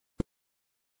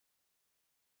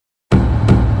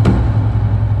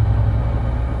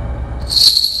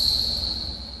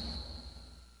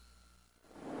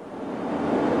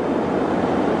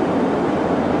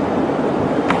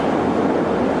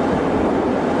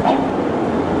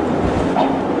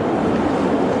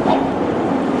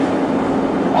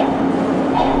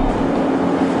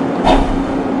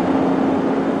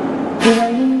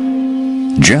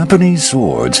Japanese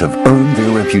swords have earned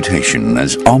their reputation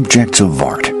as objects of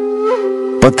art,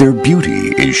 but their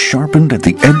beauty is sharpened at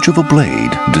the edge of a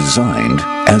blade designed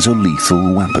as a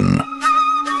lethal weapon.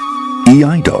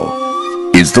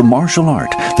 Iaido is the martial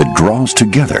art that draws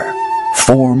together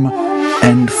form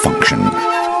and function.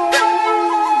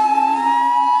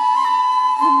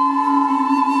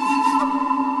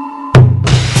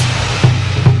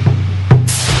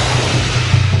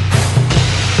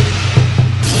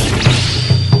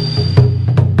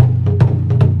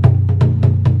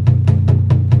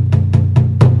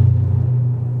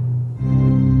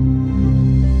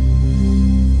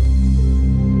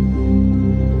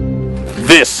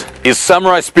 This is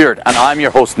Samurai Spirit, and I'm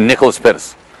your host, Nicholas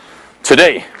Perez.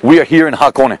 Today, we are here in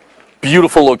Hakone.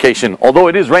 Beautiful location. Although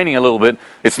it is raining a little bit,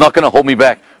 it's not going to hold me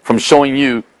back from showing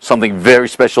you something very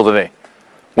special today.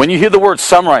 When you hear the word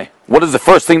samurai, what is the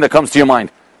first thing that comes to your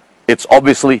mind? It's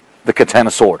obviously the katana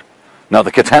sword. Now,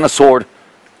 the katana sword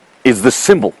is the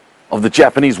symbol of the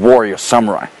Japanese warrior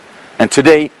samurai. And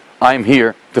today, I am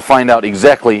here to find out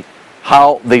exactly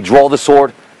how they draw the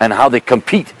sword and how they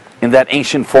compete in that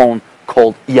ancient form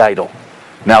called Iaido.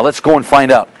 Now let's go and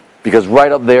find out, because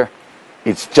right up there,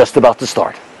 it's just about to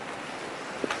start.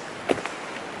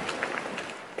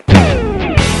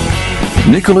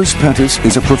 Nicholas Pettis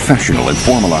is a professional in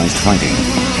formalized fighting.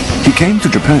 He came to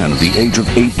Japan at the age of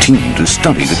 18 to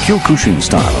study the Kyokushin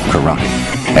style of karate,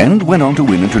 and went on to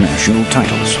win international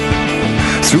titles.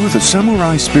 Through the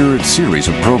Samurai Spirit series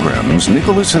of programs,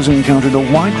 Nicholas has encountered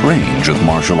a wide range of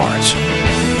martial arts.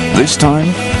 This time,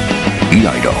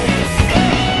 Iaido.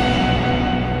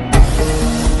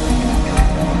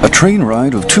 A train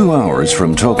ride of 2 hours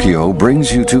from Tokyo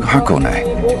brings you to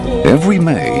Hakone. Every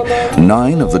May,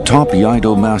 9 of the top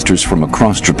Iaido masters from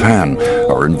across Japan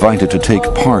are invited to take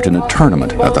part in a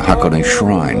tournament at the Hakone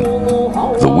Shrine.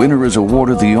 The winner is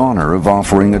awarded the honor of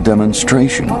offering a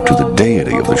demonstration to the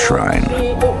deity of the shrine.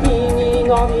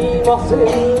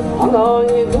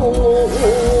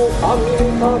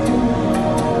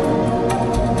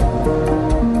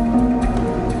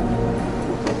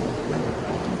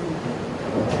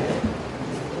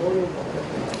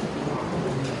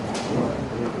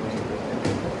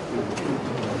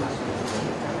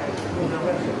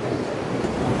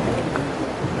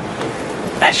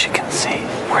 As you can see,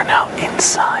 we're now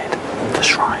inside the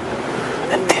shrine,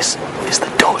 and this is the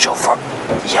dojo for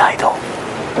Iaido.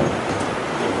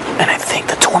 And I think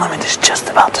the tournament is just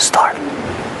about to start.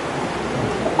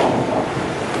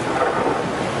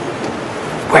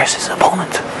 Where's his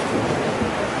opponent?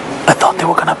 I thought they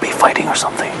were gonna be fighting or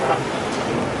something.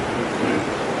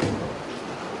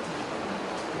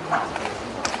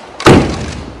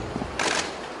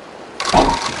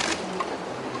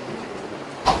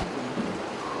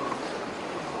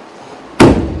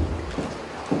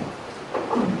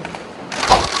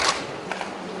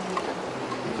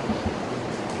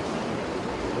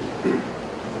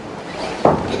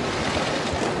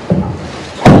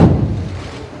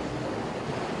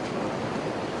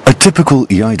 A typical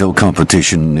Iaido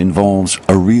competition involves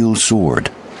a real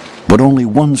sword, but only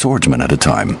one swordsman at a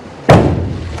time.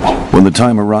 When the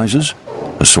time arises,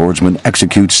 a swordsman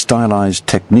executes stylized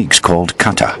techniques called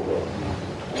kata.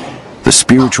 The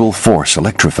spiritual force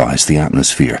electrifies the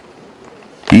atmosphere,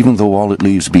 even though all it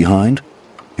leaves behind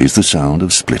is the sound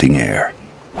of splitting air.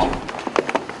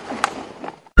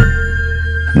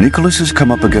 Nicholas has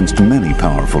come up against many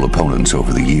powerful opponents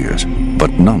over the years,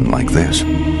 but none like this.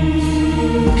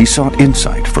 He sought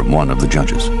insight from one of the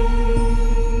judges.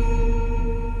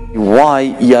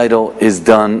 Why Iaido is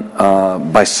done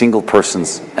by single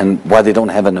persons, and why they don't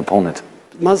have an opponent?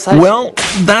 Well,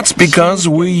 that's because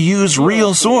we use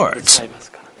real swords.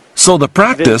 So the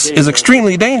practice is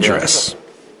extremely dangerous.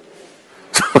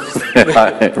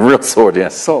 Real sword,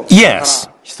 yes. Yes.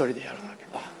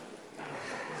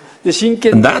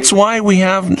 And that's why we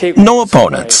have no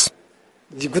opponents.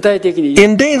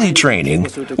 In daily training,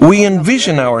 we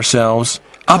envision ourselves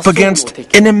up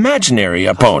against an imaginary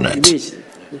opponent.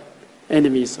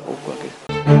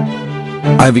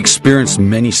 I've experienced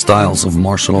many styles of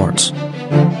martial arts,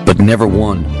 but never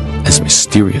one as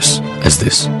mysterious as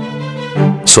this.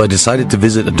 So I decided to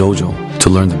visit a dojo to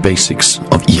learn the basics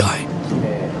of Iai.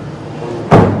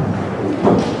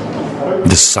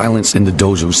 The silence in the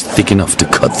dojo is thick enough to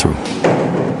cut through.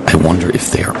 I wonder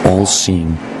if they are all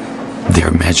seeing their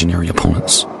imaginary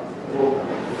opponents.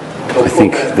 I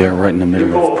think they're right in the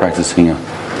middle of practicing a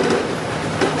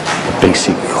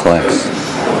basic class.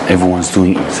 Everyone's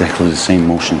doing exactly the same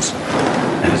motions,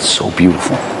 and it's so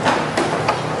beautiful.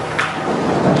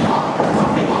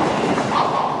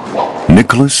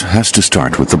 Nicholas has to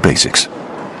start with the basics.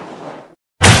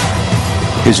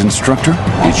 His instructor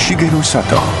is Shigeru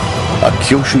Sato, a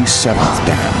Kyoshi 7th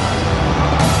Dan.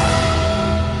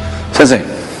 Sensei,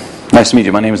 nice to meet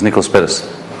you. My name is Nicholas Pettis.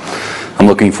 I'm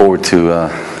looking forward to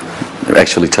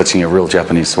actually touching a real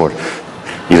Japanese sword.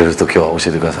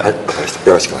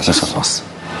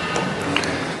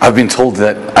 I've been told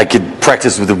that I could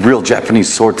practice with a real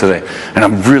Japanese sword today, and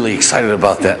I'm really excited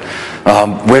about that.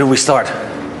 Where do we start?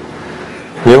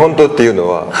 日本刀っていうの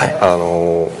は、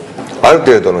ある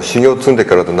程度の修行を積んで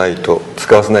からでないと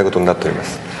使わせないことになっておりま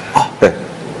す。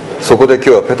そこで今日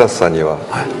はペタスさんには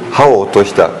刃を落と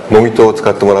したもみ刀を使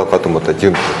ってもらおうかと思って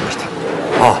準備してきました。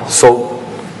So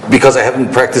because I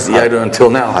haven't practiced Iaido until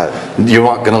now, you're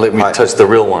not going to let me touch the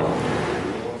real one.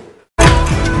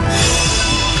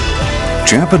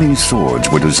 Japanese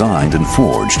swords were designed and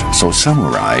forged so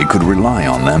samurai could rely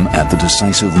on them at the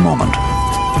decisive moment.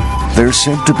 They're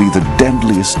said to be the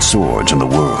deadliest swords in the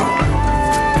world.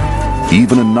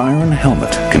 Even an iron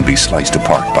helmet can be sliced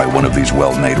apart by one of these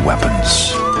well-made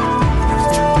weapons.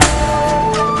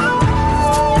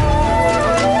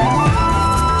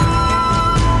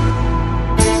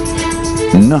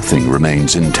 Nothing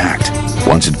remains intact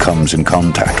once it comes in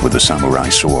contact with a samurai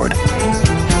sword.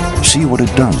 See what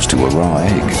it does to a raw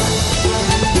egg.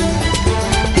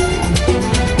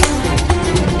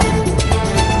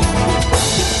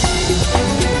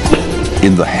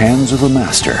 In the hands of a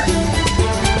master,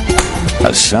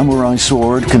 a samurai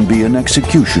sword can be an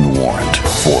execution warrant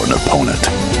for an opponent.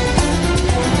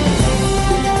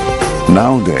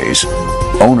 Nowadays,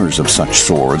 owners of such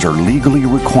swords are legally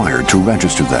required to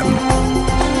register them.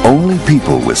 Only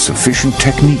people with sufficient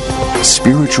technique,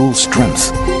 spiritual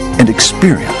strength, and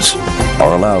experience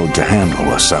are allowed to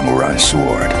handle a samurai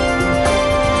sword.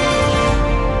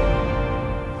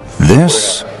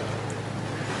 This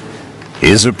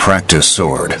is a practice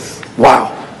sword.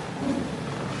 Wow.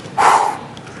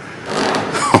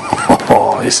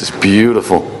 Oh, this is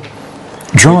beautiful.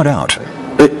 Draw it out.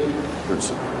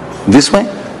 This way?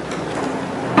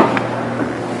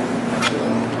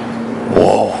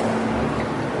 Whoa.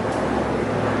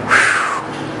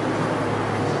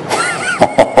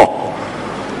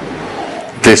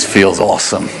 This feels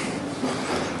awesome.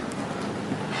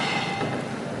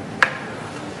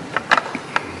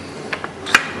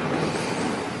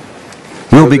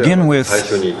 We'll begin with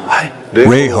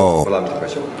Reiho.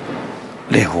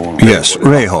 Yes,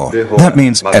 Reiho. That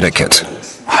means etiquette.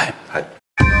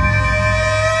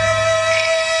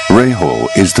 Reiho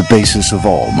is the basis of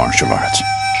all martial arts.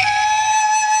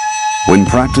 When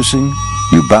practicing,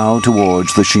 you bow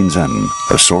towards the Shinzen,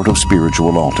 a sort of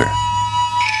spiritual altar.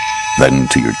 Then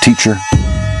to your teacher,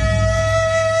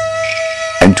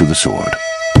 and to the sword.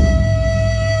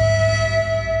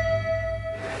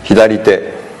 左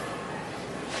手、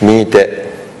右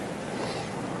手、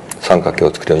三角形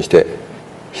を作るようにして、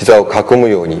膝を囲む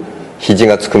ように肘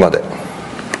がつくまで。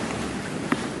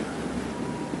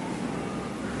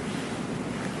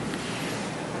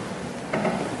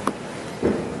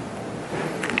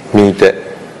右手、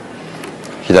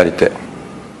左手。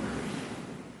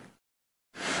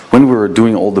When we were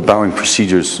doing all the bowing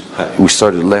procedures, we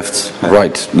started left,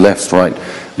 right,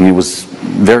 and it was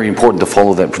very important to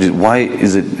follow that procedure. Why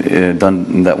is it done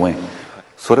in that way?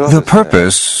 The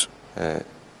purpose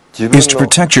is to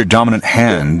protect your dominant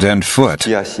hand and foot.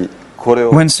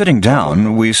 When sitting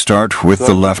down, we start with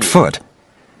the left foot.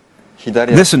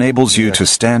 This enables you to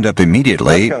stand up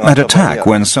immediately and attack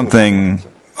when something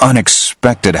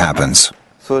unexpected happens.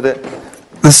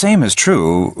 The same is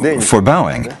true for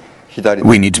bowing.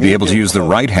 We need to be able to use the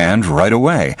right hand right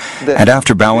away, and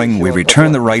after bowing we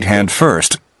return the right hand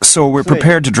first, so we're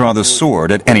prepared to draw the sword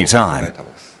at any time.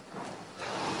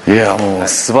 Yeah,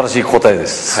 素晴らしい答えで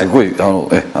す。すごい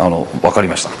わかり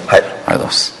ました。はい、ありがとうござい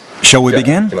ます。Shall we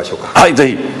begin? はい、ぜ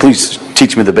ひ please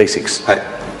teach me the basics.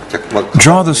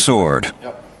 Draw the sword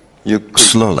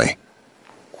slowly.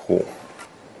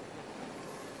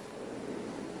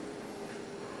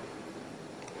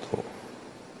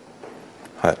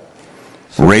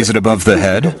 Raise it above the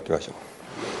head.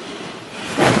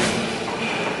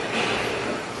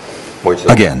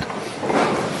 Again.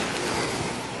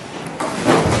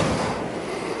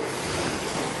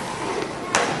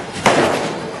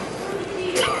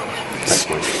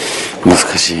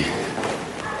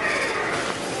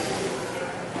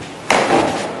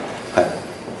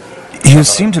 You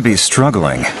seem to be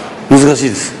struggling.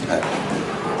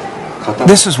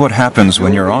 This is what happens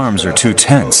when your arms are too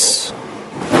tense.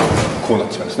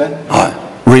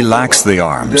 Relax the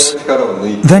arms.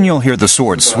 Then you'll hear the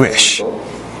sword swish.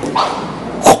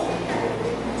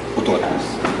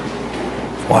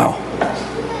 Wow.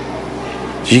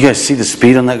 Did you guys see the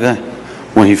speed on that guy?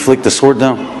 when he flicked the sword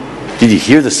down? Did you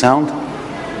hear the sound?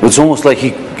 It's almost like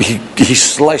he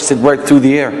sliced it right through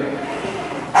the air.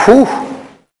 Whew!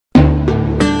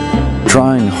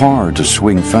 Trying hard to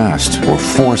swing fast or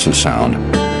force a sound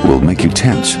will make you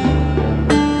tense.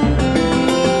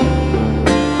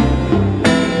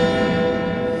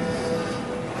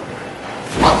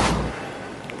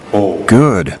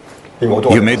 Good.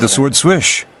 You made the sword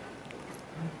swish.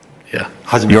 Yeah.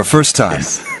 Your first time.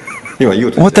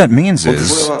 What that means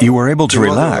is you were able to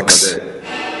relax.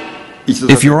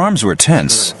 If your arms were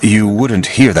tense, you wouldn't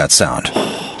hear that sound,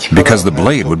 because the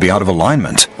blade would be out of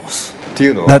alignment.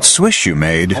 That swish you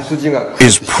made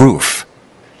is proof.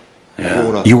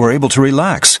 Yeah. You were able to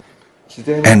relax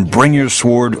and bring your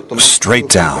sword straight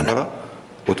down.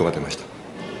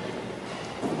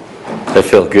 That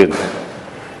felt good.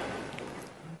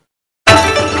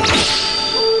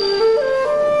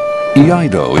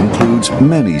 Iaido includes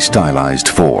many stylized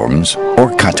forms,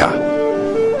 or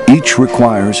kata. Each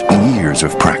requires years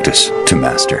of practice to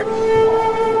master.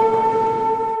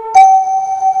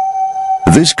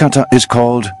 This kata is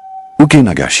called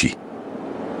ukenagashi.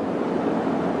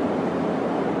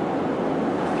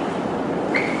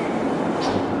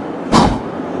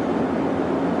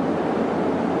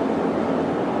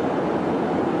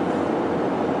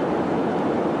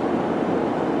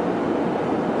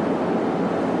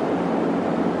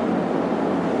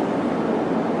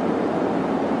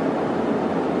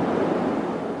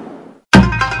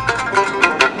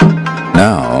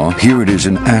 Now, here it is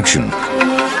in action.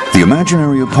 The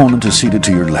imaginary opponent is seated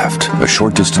to your left, a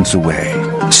short distance away.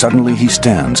 Suddenly he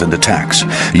stands and attacks.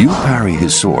 You parry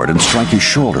his sword and strike his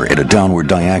shoulder in a downward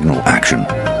diagonal action.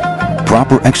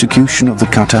 Proper execution of the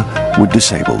kata would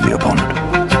disable the opponent.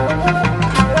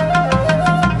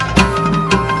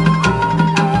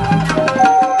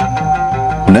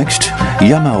 Next,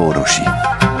 yamaoroshi,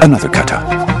 another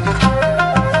kata.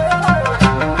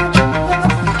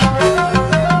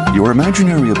 Your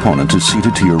imaginary opponent is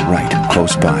seated to your right,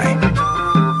 close by.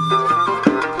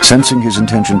 Sensing his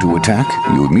intention to attack,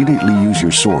 you immediately use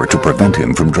your sword to prevent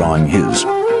him from drawing his.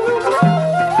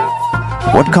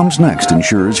 What comes next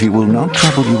ensures he will not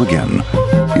trouble you again.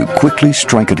 You quickly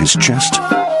strike at his chest,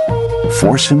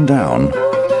 force him down,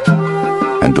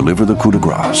 and deliver the coup de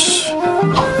grace.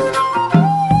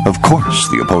 Of course,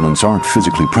 the opponents aren't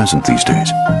physically present these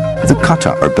days. The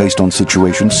kata are based on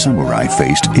situations samurai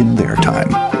faced in their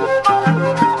time.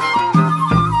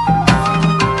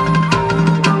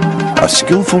 A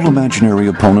skillful imaginary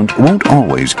opponent won't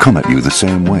always come at you the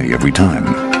same way every time.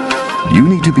 You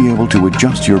need to be able to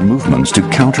adjust your movements to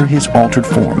counter his altered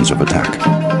forms of attack.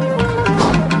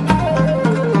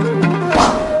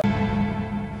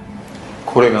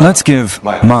 Let's give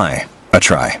Mai a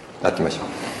try.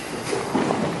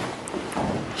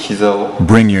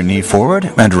 Bring your knee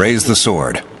forward and raise the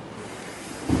sword.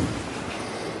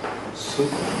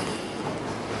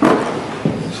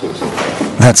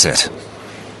 That's it.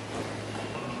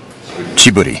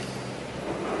 Chiburi.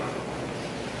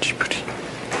 Chiburi.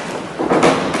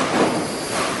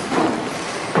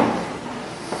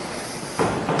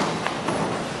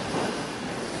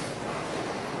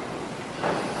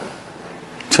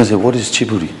 Sensei, what is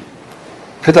chiburi?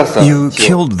 You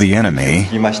killed the enemy,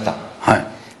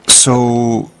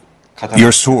 so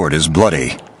your sword is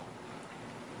bloody.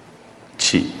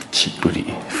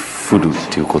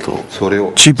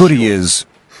 Chiburi is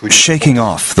shaking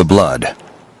off the blood.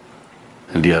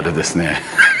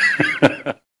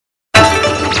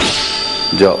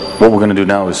 What we're going to do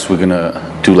now is we're going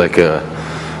to do like a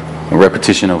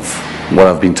repetition of what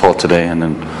I've been taught today, and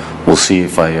then we'll see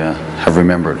if I have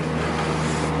remembered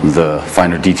the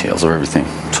finer details of everything.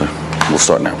 So we'll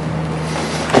start now.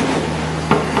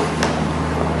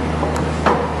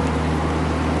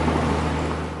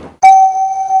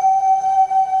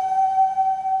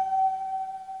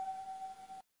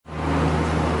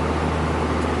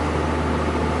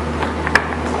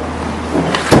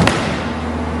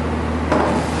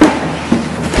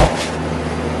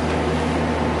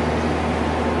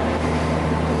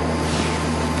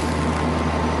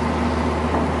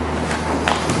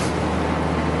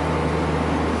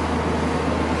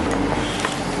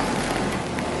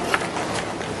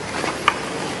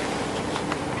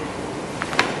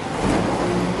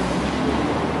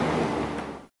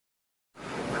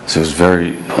 So it was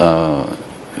very, a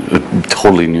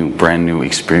totally new, brand new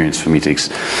experience for me to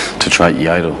try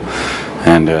Iaido,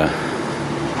 and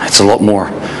it's a lot more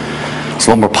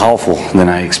powerful than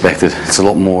I expected. It's a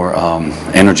lot more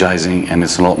energizing, and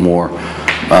it's a lot more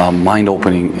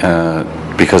mind-opening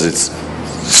because it's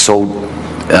so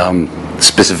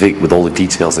specific with all the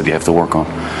details that you have to work on.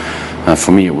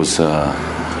 For me, it was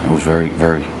very,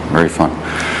 very, very fun.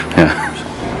 Yeah.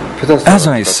 As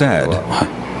I said,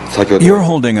 you're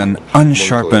holding an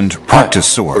unsharpened practice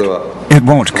sword. It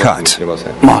won't cut.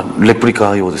 まあレプリ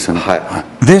カ用ですよね。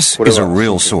This is a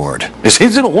real sword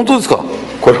先生の本当ですか？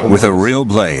 with a real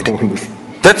blade.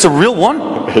 That's a real one?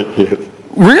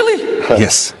 Really?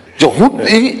 Yes. じゃあ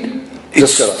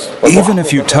it's Even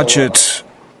if you touch it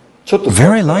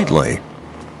very lightly,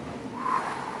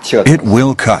 it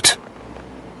will cut.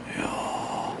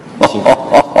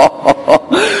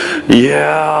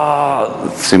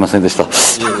 Yeah. すいませんでした。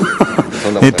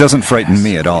 It doesn't frighten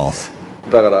me at all.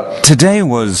 Today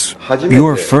was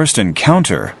your first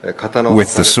encounter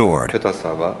with the sword.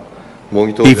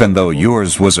 Even though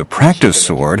yours was a practice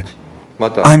sword,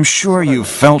 I'm sure you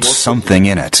felt something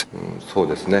in it.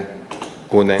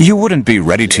 You wouldn't be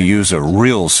ready to use a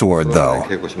real sword, though,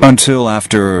 until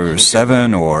after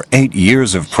 7 or 8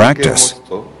 years of practice.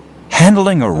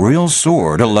 Handling a real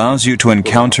sword allows you to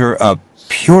encounter a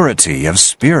purity of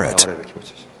spirit.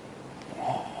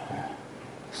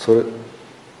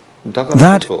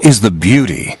 That is the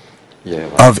beauty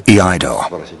of Iaido.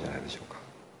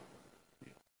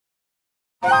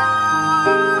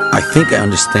 I think I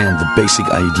understand the basic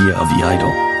idea of Iaido.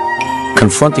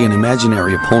 Confronting an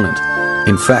imaginary opponent,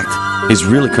 in fact, is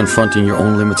really confronting your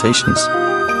own limitations.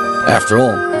 After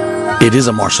all, it is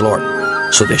a martial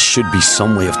art, so there should be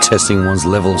some way of testing one's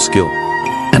level of skill.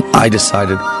 And I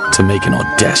decided to make an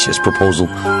audacious proposal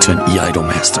to an Iaido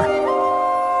master.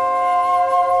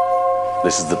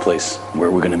 This is the place where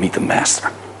we're going to meet the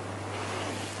master.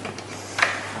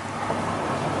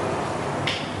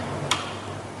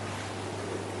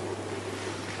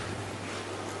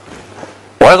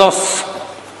 Ohayo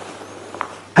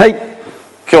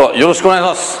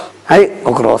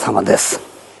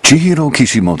Chihiro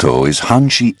Kishimoto is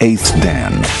Hanshi 8th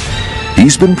Dan.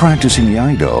 He's been practicing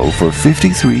Iaido for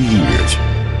 53 years.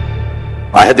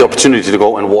 I had the opportunity to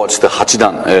go and watch the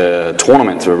Hachidan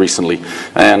tournament recently,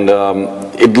 and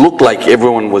it looked like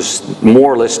everyone was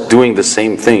more or less doing the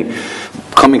same thing.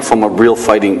 Coming from a real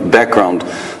fighting background,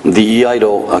 the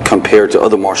Iaido compared to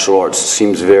other martial arts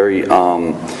seems very,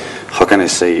 how can I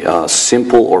say,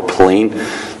 simple or plain.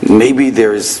 Maybe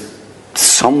there is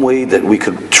some way that we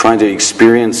could try to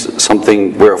experience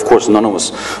something where, of course, none of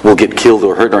us will get killed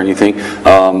or hurt or anything,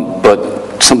 but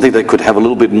something that could have a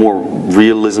little bit more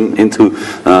realism into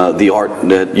the art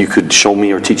that you could show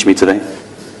me or teach me today?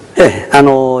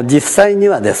 実際に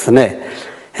はですね、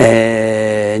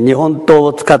日本刀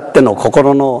を使っての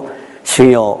心の修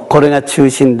行、これが中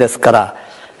心ですから、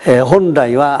本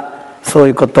来はそう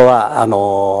いうことは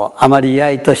あまり居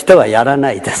合としてはやら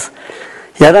ないです。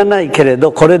やらないけれ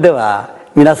ど、これでは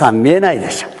皆さん見えないで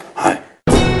しょう。はい。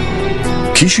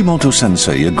Kishimoto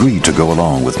Sensei agreed to go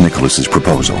along with Nicholas's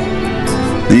proposal.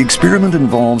 The experiment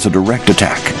involves a direct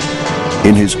attack.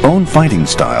 In his own fighting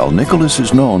style, Nicholas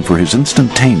is known for his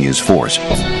instantaneous force,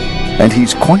 and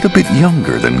he's quite a bit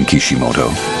younger than Kishimoto,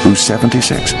 who's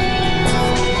 76.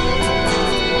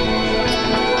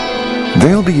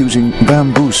 They'll be using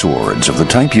bamboo swords of the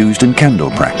type used in kendo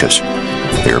practice.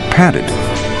 They're padded,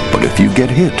 but if you get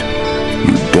hit,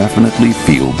 you definitely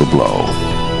feel the blow.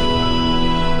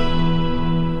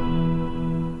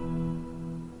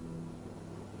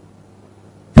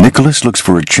 Nicholas looks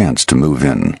for a chance to move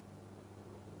in.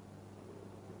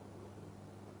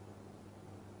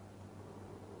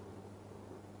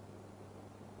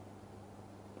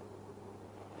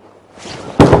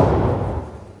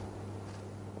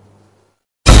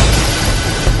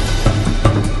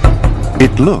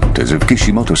 It looked as if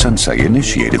Kishimoto Sensei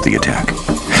initiated the attack,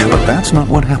 but that's not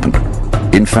what happened.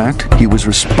 In fact, he was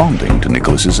responding to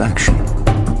Nicholas's action.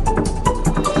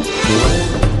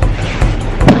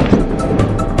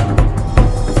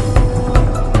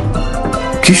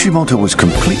 Kishimoto was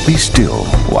completely still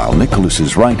while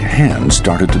Nicholas's right hand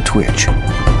started to twitch.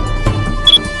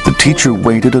 The teacher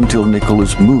waited until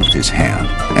Nicholas moved his hand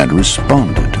and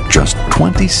responded just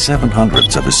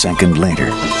 0.27 of a second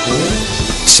later.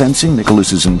 Sensing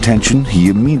Nicholas's intention, he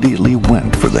immediately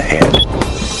went for the head.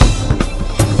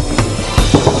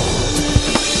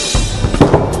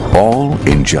 All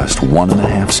in just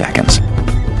 1.5 seconds.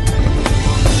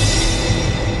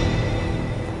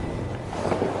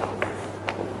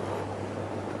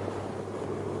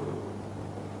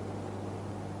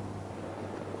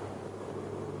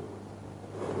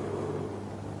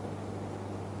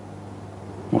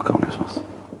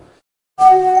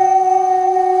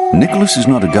 Nicholas is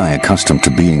not a guy accustomed to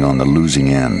being on the losing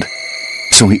end,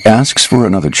 so he asks for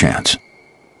another chance.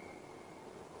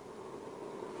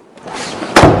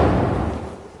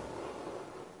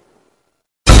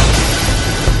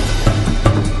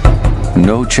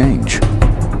 change.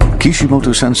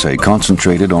 Kishimoto-sensei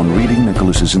concentrated on reading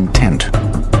Nicholas's intent.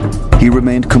 He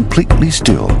remained completely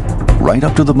still, right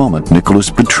up to the moment Nicholas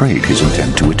betrayed his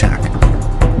intent to attack.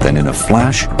 Then in a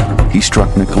flash, he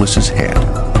struck Nicholas's head.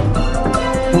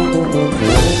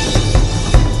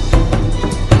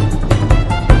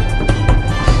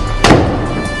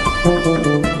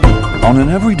 On an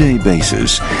everyday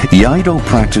basis, Iaido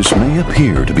practice may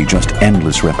appear to be just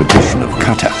endless repetition of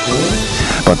kata.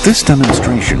 But this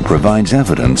demonstration provides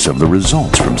evidence of the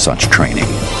results from such training.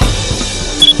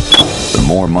 The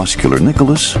more muscular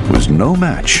Nicholas was no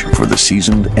match for the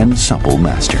seasoned and supple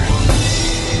master.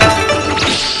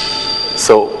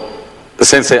 So,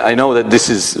 Sensei, I know that this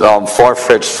is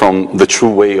far-fetched from the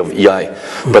true way of Iai,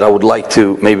 but I would like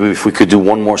to, maybe if we could do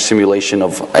one more simulation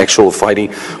of actual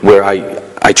fighting where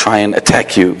I try and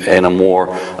attack you in a more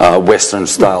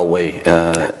Western-style way,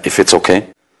 if it's okay.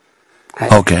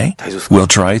 Okay, we'll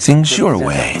try things your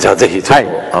way.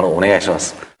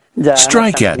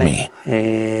 Strike at me,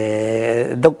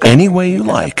 any way you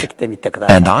like,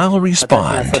 and I'll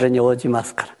respond.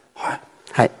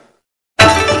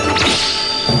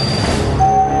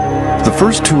 The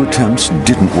first two attempts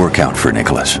didn't work out for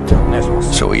Nicholas,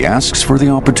 so he asks for the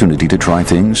opportunity to try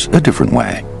things a different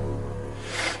way.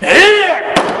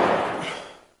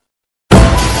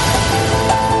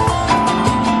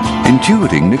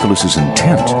 Intuiting Nicholas's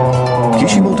intent,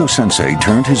 Kishimoto-sensei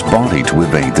turned his body to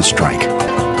evade the strike.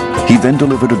 He then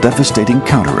delivered a devastating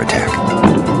counterattack.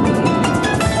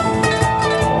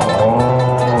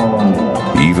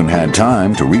 He even had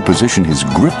time to reposition his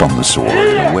grip on the sword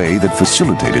in a way that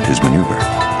facilitated his maneuver.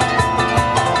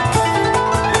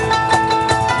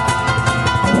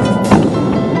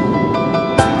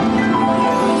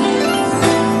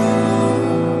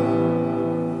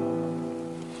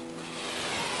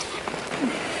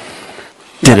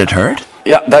 Did it hurt?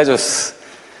 Yeah, 大丈夫です。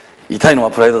痛いの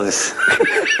はプライドです。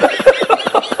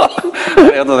あ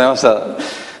りがとうございました。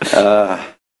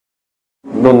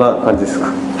どんな感じですか?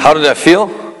 How did I feel?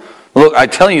 Look, I'm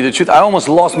telling you the truth, I almost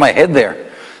lost my head there.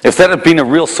 If that had been a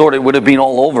real sword, it would have been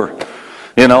all over.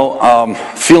 You know,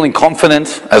 feeling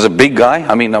confident as a big guy.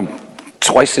 I mean, I'm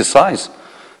twice his size.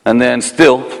 And then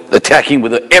still attacking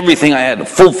with everything I had,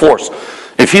 full force.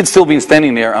 If he had still been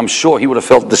standing there, I'm sure he would have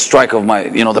felt the strike of my,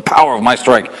 you know, the power of my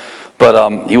strike. But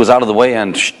he was out of the way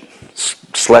and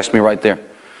slashed me right there.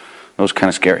 It was kind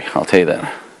of scary, I'll tell you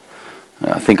that.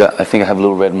 I think I have a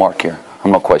little red mark here.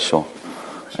 I'm not quite sure.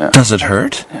 Yeah. Does it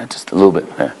hurt? Yeah, just a little bit.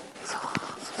 Yeah.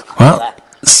 Well,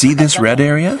 see this red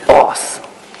area?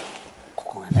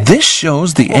 This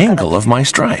shows the angle of my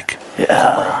strike.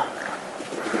 Yeah.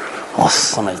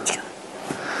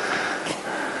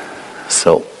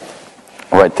 So,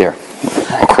 right there,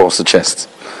 across the chest,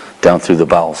 down through the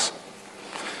bowels.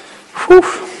 Whew.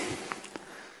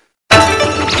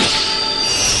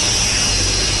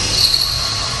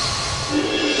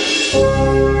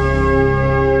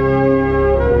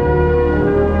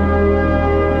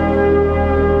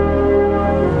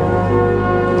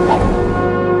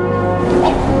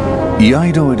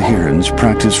 Iaido adherents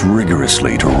practice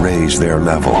rigorously to raise their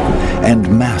level and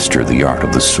master the art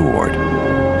of the sword.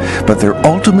 But their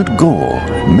ultimate goal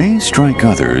may strike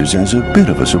others as a bit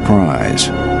of a surprise.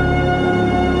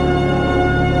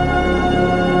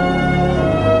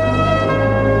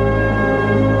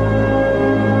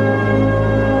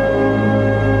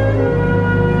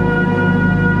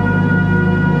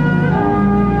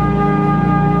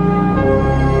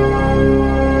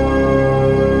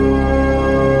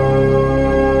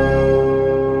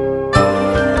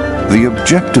 The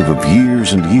objective of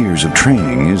years and years of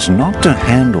training is not to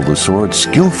handle the sword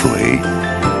skillfully,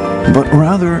 but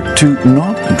rather to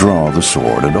not draw the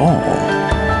sword at all.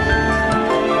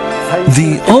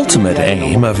 The ultimate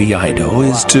aim of Iaido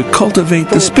is to cultivate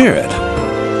the spirit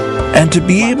and to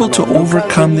be able to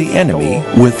overcome the enemy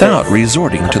without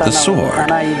resorting to the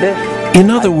sword. In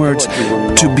other words,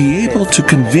 to be able to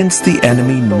convince the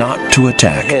enemy not to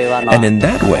attack, and in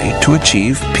that way to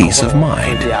achieve peace of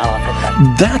mind.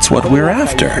 That's what we're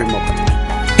after.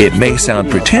 It may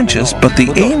sound pretentious, but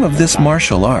the aim of this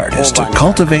martial art is to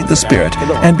cultivate the spirit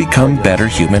and become better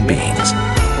human beings.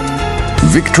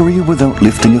 Victory without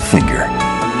lifting a finger.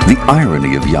 The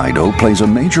irony of Iaido plays a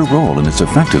major role in its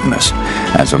effectiveness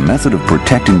as a method of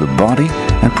protecting the body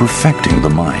and perfecting the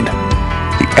mind.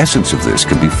 The essence of this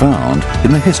can be found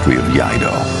in the history of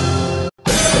Iaido.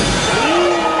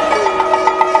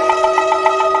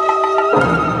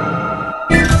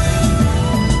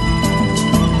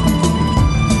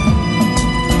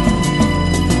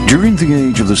 During the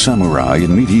age of the samurai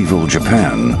in medieval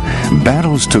Japan,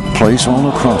 battles took place all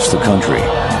across the country.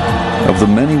 Of the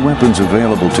many weapons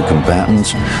available to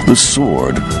combatants, the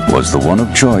sword was the one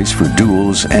of choice for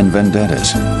duels and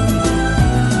vendettas.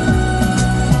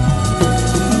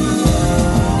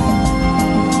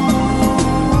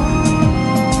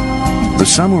 The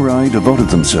samurai devoted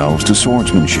themselves to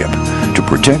swordsmanship, to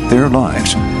protect their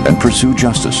lives and pursue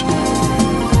justice.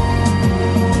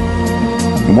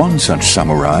 One such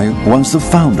samurai was the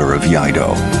founder of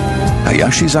Iaido,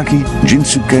 Hayashizaki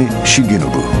Jinsuke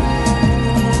Shigenobu.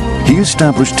 He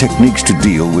established techniques to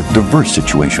deal with diverse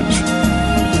situations.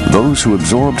 Those who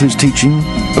absorbed his teaching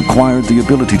acquired the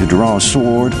ability to draw a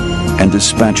sword and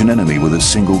dispatch an enemy with a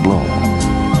single blow.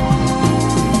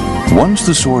 Once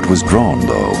the sword was drawn,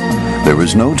 though, there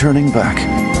was no turning back.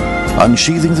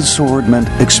 Unsheathing the sword meant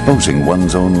exposing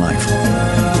one's own life.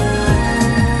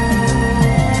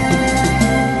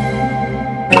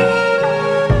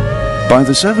 By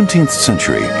the 17th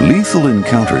century, lethal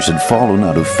encounters had fallen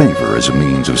out of favor as a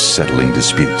means of settling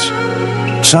disputes.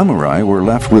 Samurai were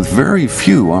left with very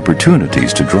few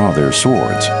opportunities to draw their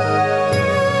swords.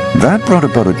 That brought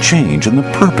about a change in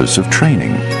the purpose of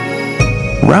training.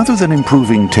 Rather than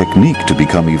improving technique to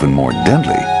become even more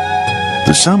deadly,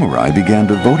 the samurai began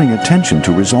devoting attention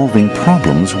to resolving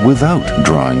problems without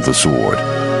drawing the sword.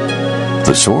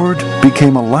 The sword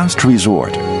became a last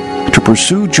resort to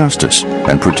pursue justice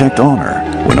and protect honor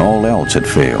when all else had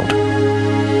failed.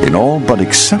 In all but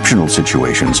exceptional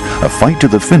situations, a fight to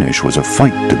the finish was a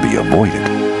fight to be avoided.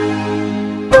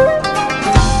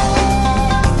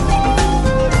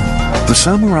 The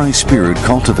samurai spirit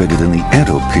cultivated in the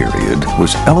Edo period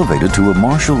was elevated to a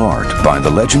martial art by the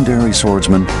legendary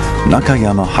swordsman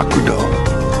Nakayama Hakudo.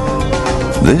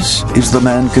 This is the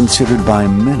man considered by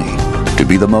many to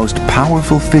be the most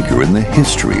powerful figure in the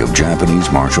history of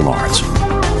Japanese martial arts.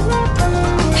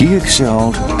 He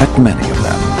excelled at many of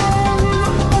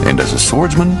them, and as a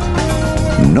swordsman,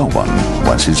 no one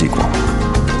was his equal.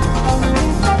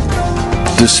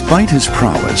 Despite his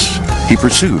prowess, he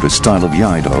pursued a style of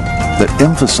Iaido that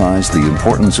emphasized the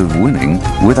importance of winning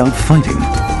without fighting.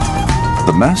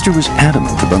 The master was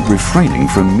adamant about refraining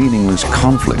from meaningless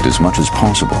conflict as much as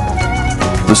possible.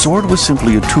 The sword was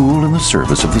simply a tool in the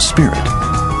service of the spirit.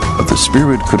 What the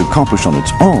spirit could accomplish on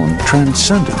its own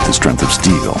transcended the strength of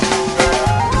steel.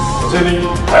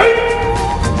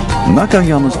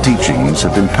 Nakayama's teachings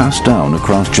have been passed down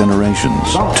across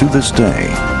generations to this day.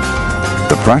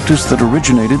 The practice that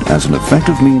originated as an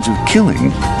effective means of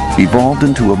killing evolved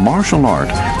into a martial art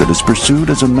that is pursued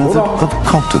as a method of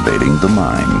cultivating the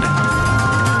mind.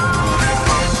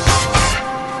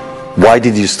 Why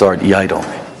did you start Iaido?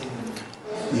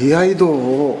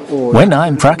 When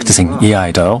I'm practicing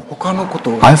Iaido,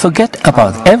 I forget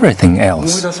about everything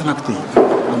else.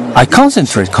 I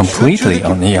concentrate completely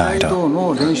on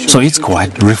Iaido, so it's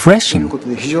quite refreshing.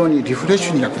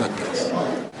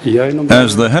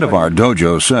 As the head of our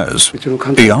dojo says,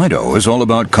 Iaido is all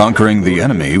about conquering the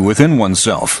enemy within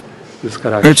oneself.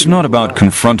 It's not about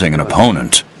confronting an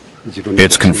opponent.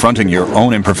 It's confronting your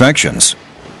own imperfections.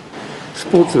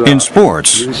 In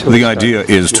sports, the idea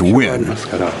is to win.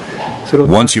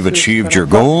 Once you've achieved your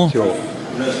goal,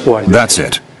 that's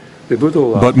it.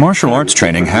 But martial arts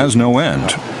training has no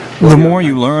end. The more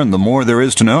you learn, the more there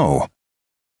is to know.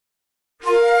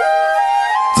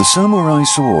 The samurai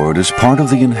sword is part of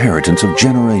the inheritance of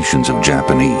generations of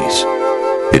Japanese.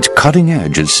 Its cutting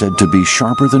edge is said to be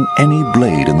sharper than any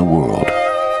blade in the world.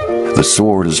 The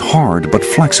sword is hard but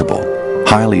flexible,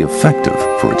 highly effective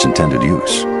for its intended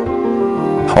use.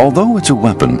 Although it's a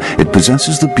weapon, it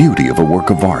possesses the beauty of a work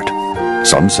of art.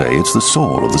 Some say it's the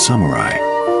soul of the samurai.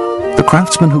 The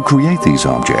craftsmen who create these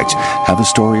objects have a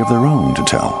story of their own to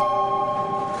tell.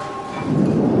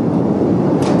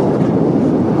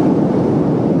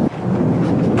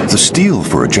 The steel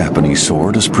for a Japanese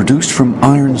sword is produced from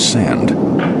iron sand.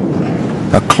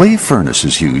 A clay furnace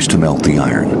is used to melt the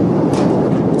iron.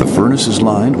 The furnace is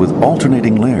lined with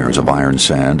alternating layers of iron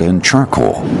sand and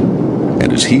charcoal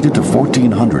and is heated to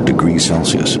 1400 degrees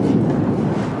Celsius.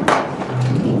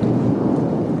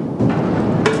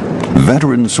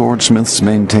 Veteran swordsmiths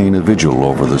maintain a vigil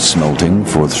over the smelting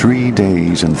for 3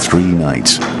 days and 3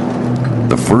 nights.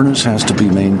 The furnace has to be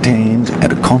maintained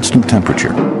at a constant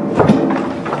temperature.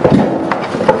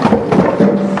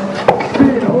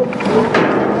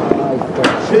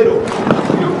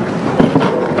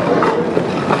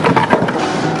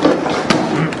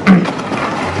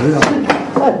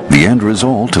 The end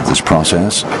result of this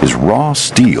process is raw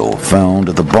steel found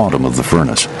at the bottom of the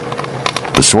furnace.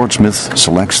 The swordsmith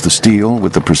selects the steel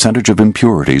with the percentage of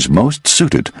impurities most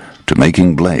suited to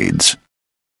making blades.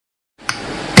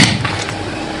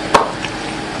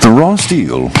 The raw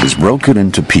steel is broken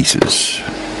into pieces.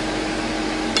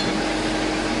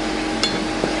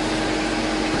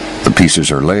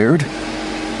 pieces are layered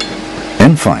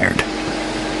and fired.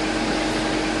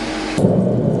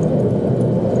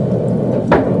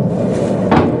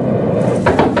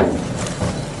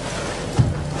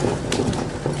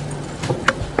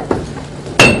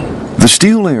 The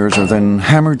steel layers are then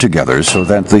hammered together so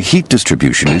that the heat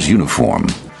distribution is uniform.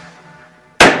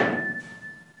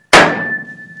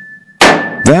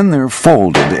 Then they're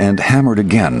folded and hammered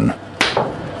again.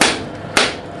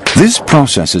 This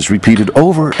process is repeated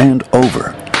over and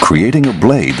over, creating a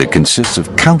blade that consists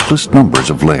of countless numbers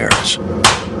of layers.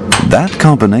 That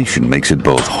combination makes it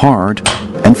both hard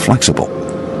and flexible.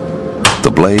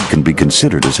 The blade can be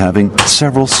considered as having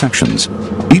several sections,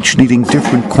 each needing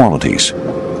different qualities.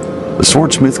 The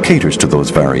swordsmith caters to those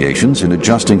variations in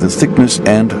adjusting the thickness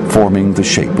and forming the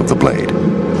shape of the blade.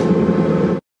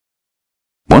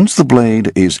 Once the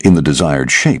blade is in the desired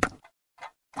shape,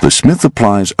 the smith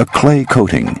applies a clay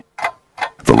coating.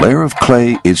 The layer of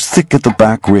clay is thick at the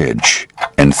back ridge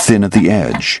and thin at the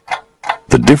edge.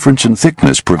 The difference in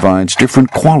thickness provides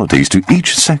different qualities to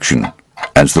each section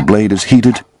as the blade is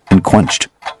heated and quenched.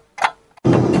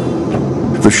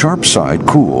 The sharp side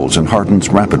cools and hardens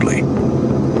rapidly.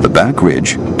 The back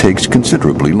ridge takes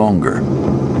considerably longer.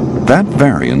 That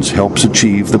variance helps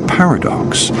achieve the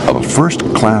paradox of a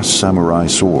first-class samurai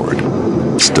sword: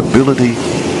 stability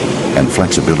and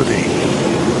flexibility.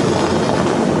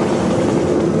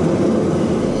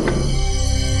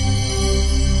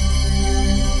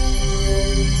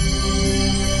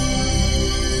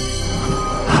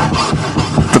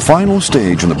 The final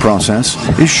stage in the process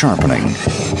is sharpening.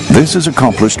 This is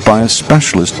accomplished by a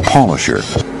specialist polisher,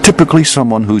 typically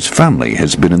someone whose family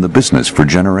has been in the business for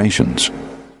generations.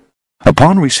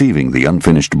 Upon receiving the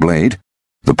unfinished blade,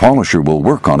 the polisher will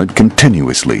work on it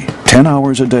continuously, 10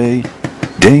 hours a day,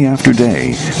 day after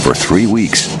day, for 3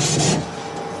 weeks.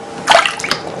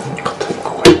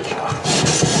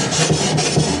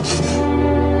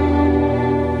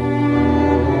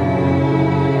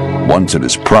 Once it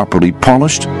is properly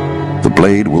polished, the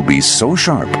blade will be so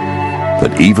sharp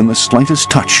that even the slightest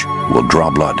touch will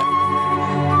draw blood.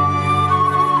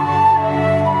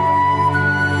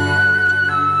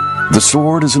 The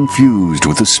sword is infused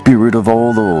with the spirit of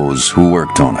all those who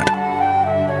worked on it,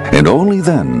 and only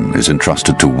then is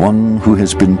entrusted to one who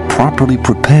has been properly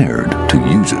prepared to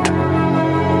use it.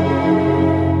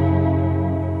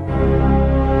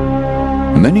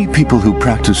 Many people who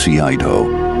practice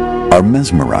Iaido are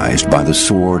mesmerized by the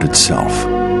sword itself.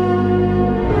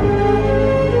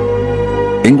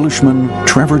 Englishman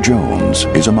Trevor Jones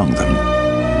is among them.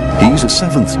 He's a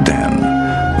 7th Dan,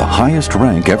 the highest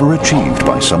rank ever achieved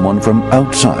by someone from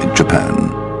outside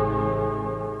Japan.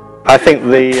 I think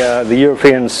the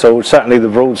European sword, certainly the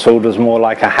broadsword, was more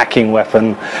like a hacking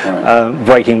weapon,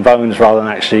 breaking bones rather than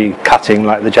actually cutting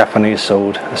like the Japanese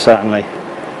sword, certainly.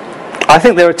 I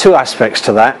think there are two aspects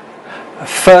to that.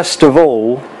 First of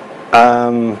all,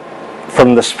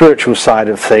 from the spiritual side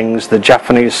of things, the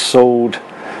Japanese sword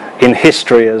in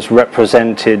history has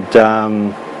represented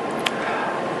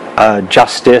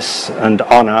justice and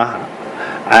honor,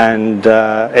 and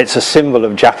it's a symbol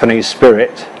of Japanese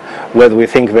spirit, whether we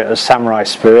think of it as samurai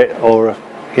spirit or,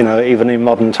 you know, even in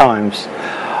modern times.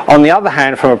 On the other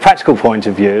hand, from a practical point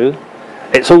of view,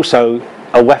 it's also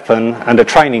a weapon and a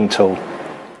training tool.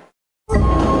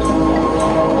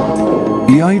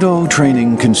 Iaido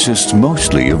training consists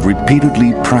mostly of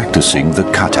repeatedly practicing the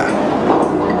kata.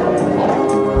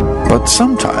 But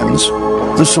sometimes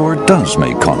the sword does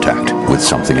make contact with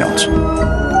something else.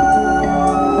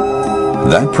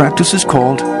 That practice is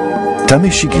called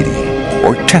tameshigiri,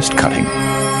 or test cutting.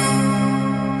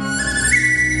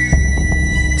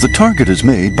 The target is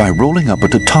made by rolling up a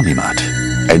tatami mat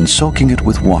and soaking it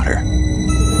with water.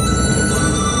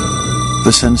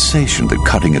 The sensation that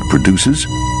cutting it produces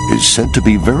is said to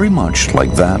be very much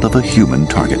like that of a human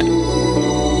target.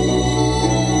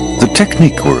 The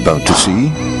technique we're about to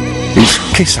see is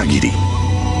kesagiri,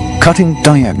 cutting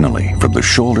diagonally from the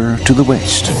shoulder to the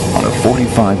waist on a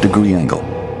 45-degree angle.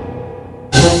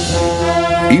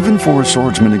 Even for a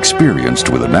swordsman experienced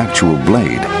with an actual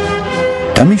blade,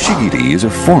 tameshigiri is a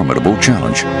formidable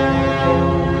challenge.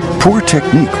 Poor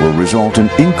technique will result in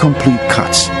incomplete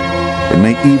cuts and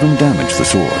may even damage the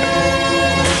sword.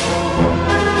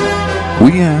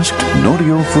 We asked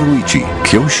Norio Furuichi,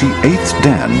 Kyoshi 8th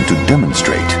Dan, to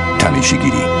demonstrate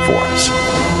tameshigiri for us.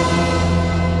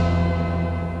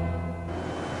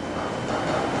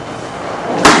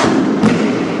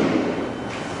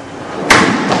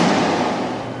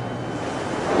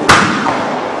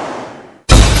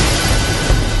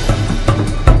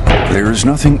 There is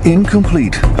nothing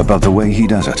incomplete about the way he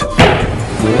does it.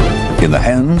 In the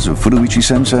hands of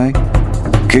Furuichi-sensei,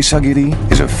 Kesagiri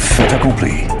is a fait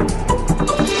accompli.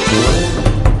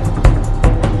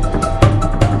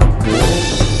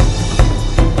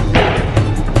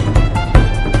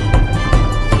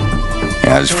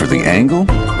 As for the angle,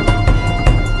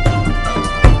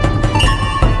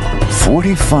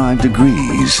 45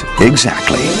 degrees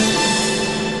exactly.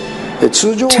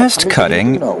 Test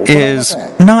cutting is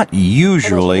not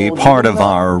usually part of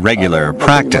our regular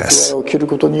practice.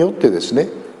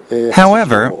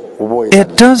 However,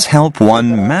 it does help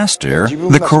one master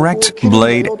the correct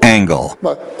blade angle.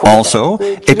 Also,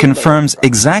 it confirms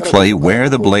exactly where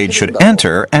the blade should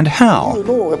enter and how,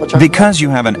 because you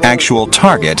have an actual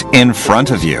target in front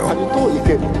of you.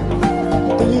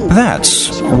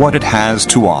 That's what it has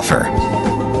to offer.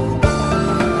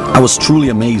 I was truly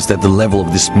amazed at the level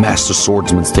of this master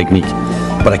swordsman's technique,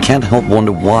 but I can't help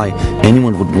wonder why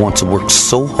anyone would want to work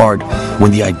so hard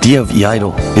when the idea of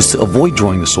Iaido is to avoid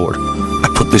drawing the sword. I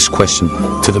put this question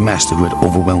to the master who had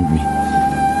overwhelmed me.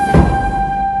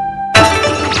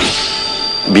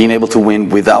 Being able to win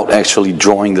without actually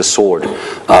drawing the sword,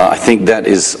 I think that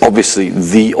is obviously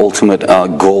the ultimate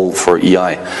goal for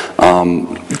EI.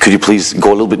 Could you please go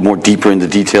a little bit more deeper in the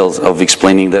details of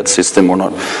explaining that system or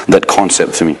not, that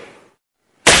concept to me?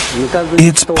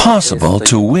 It's possible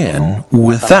to win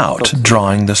without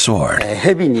drawing the sword.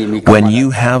 When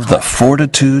you have the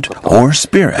fortitude or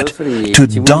spirit to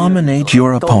dominate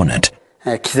your opponent,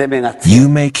 you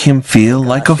make him feel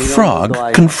like a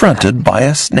frog confronted by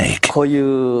a snake.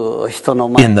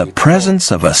 In the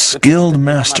presence of a skilled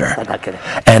master,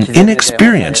 an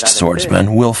inexperienced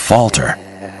swordsman will falter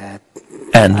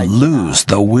and lose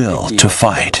the will to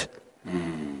fight.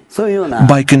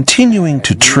 By continuing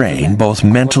to train both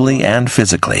mentally and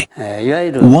physically,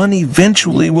 one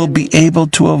eventually will be able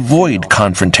to avoid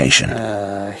confrontation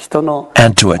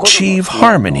and to achieve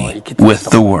harmony with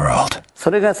the world,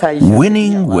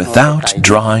 winning without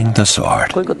drawing the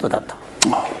sword.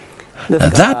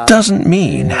 That doesn't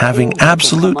mean having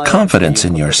absolute confidence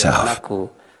in yourself.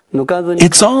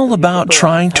 It's all about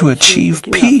trying to achieve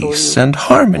peace and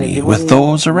harmony with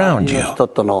those around you,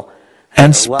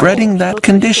 and spreading that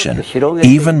condition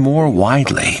even more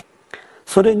widely.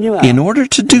 In order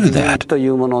to do that,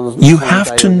 you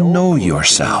have to know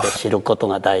yourself.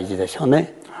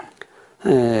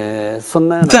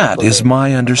 That is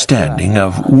my understanding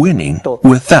of winning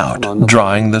without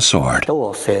drawing the sword,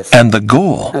 and the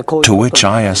goal to which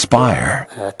I aspire.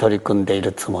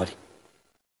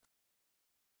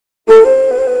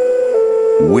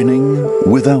 Winning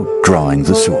without drawing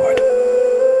the sword.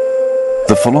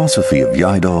 The philosophy of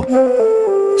Iaido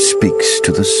speaks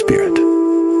to the spirit.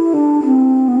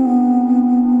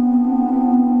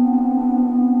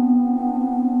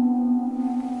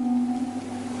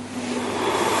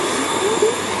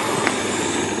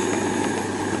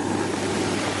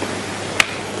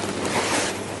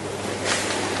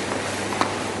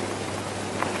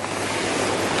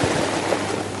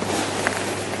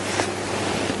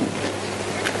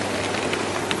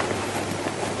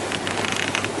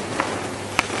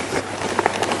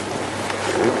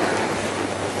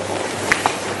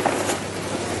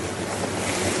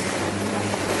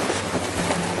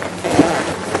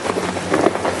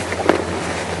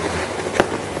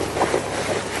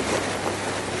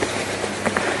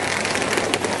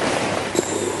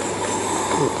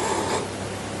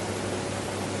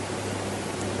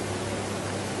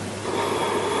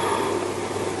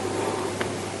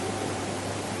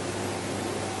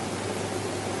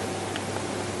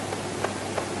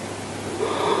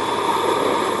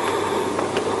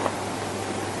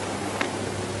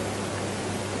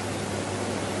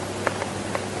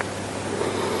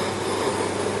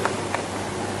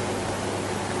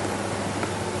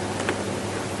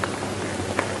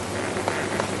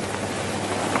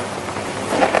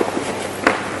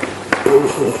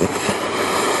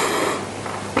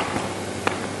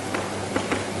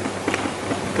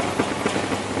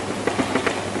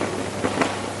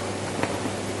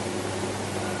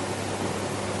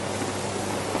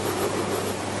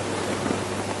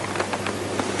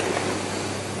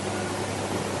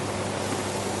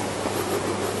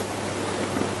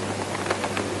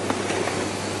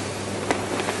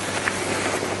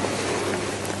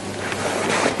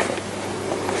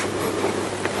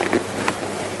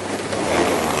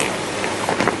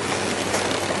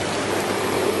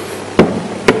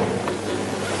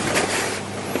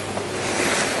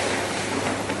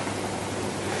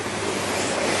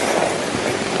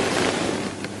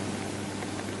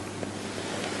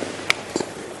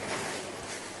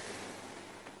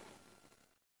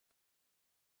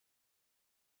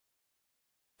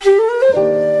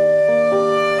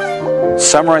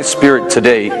 samurai spirit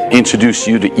today introduced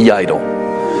you to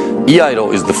Iaido.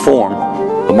 Iaido is the form,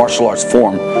 the martial arts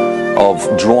form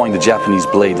of drawing the Japanese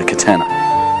blade, the katana.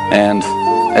 And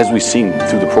as we've seen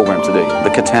through the program today, the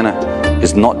katana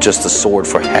is not just a sword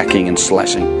for hacking and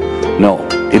slashing. No,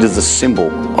 it is the symbol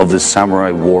of the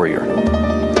samurai warrior,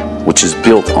 which is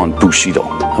built on Bushido.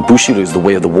 Now, Bushido is the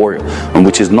way of the warrior, and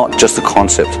which is not just a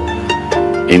concept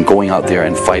in going out there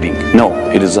and fighting. No,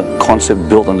 it is a concept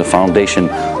built on the foundation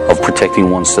of protecting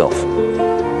oneself.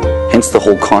 Hence the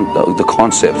whole the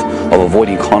concept of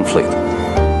avoiding conflict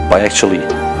by actually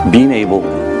being able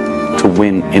to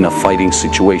win in a fighting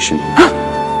situation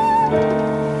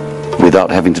without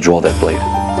having to draw that blade.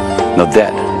 Now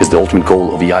that is the ultimate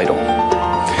goal of Iaido.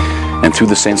 And through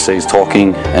the senseis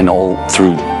talking and all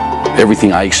through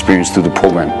everything I experienced through the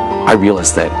program, I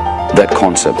realized that that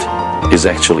concept is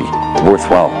actually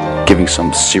worthwhile giving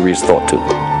some serious thought to.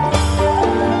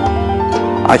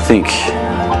 I think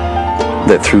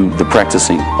that through the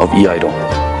practicing of Iaido,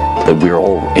 that we are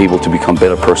all able to become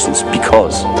better persons,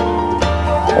 because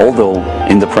although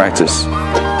in the practice,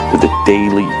 with the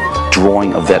daily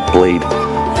drawing of that blade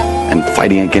and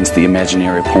fighting against the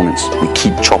imaginary opponents, we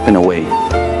keep chopping away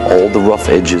all the rough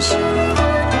edges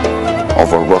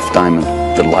of our rough diamond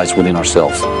that lies within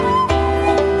ourselves.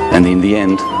 And in the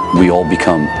end, we all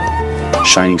become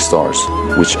shining stars,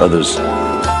 which others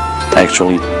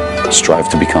actually strive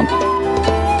to become.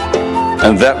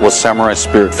 And that was Samurai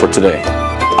Spirit for today.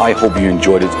 I hope you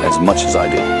enjoyed it as much as I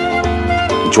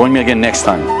did. Join me again next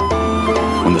time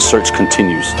when the search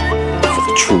continues for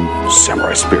the true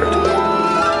Samurai Spirit.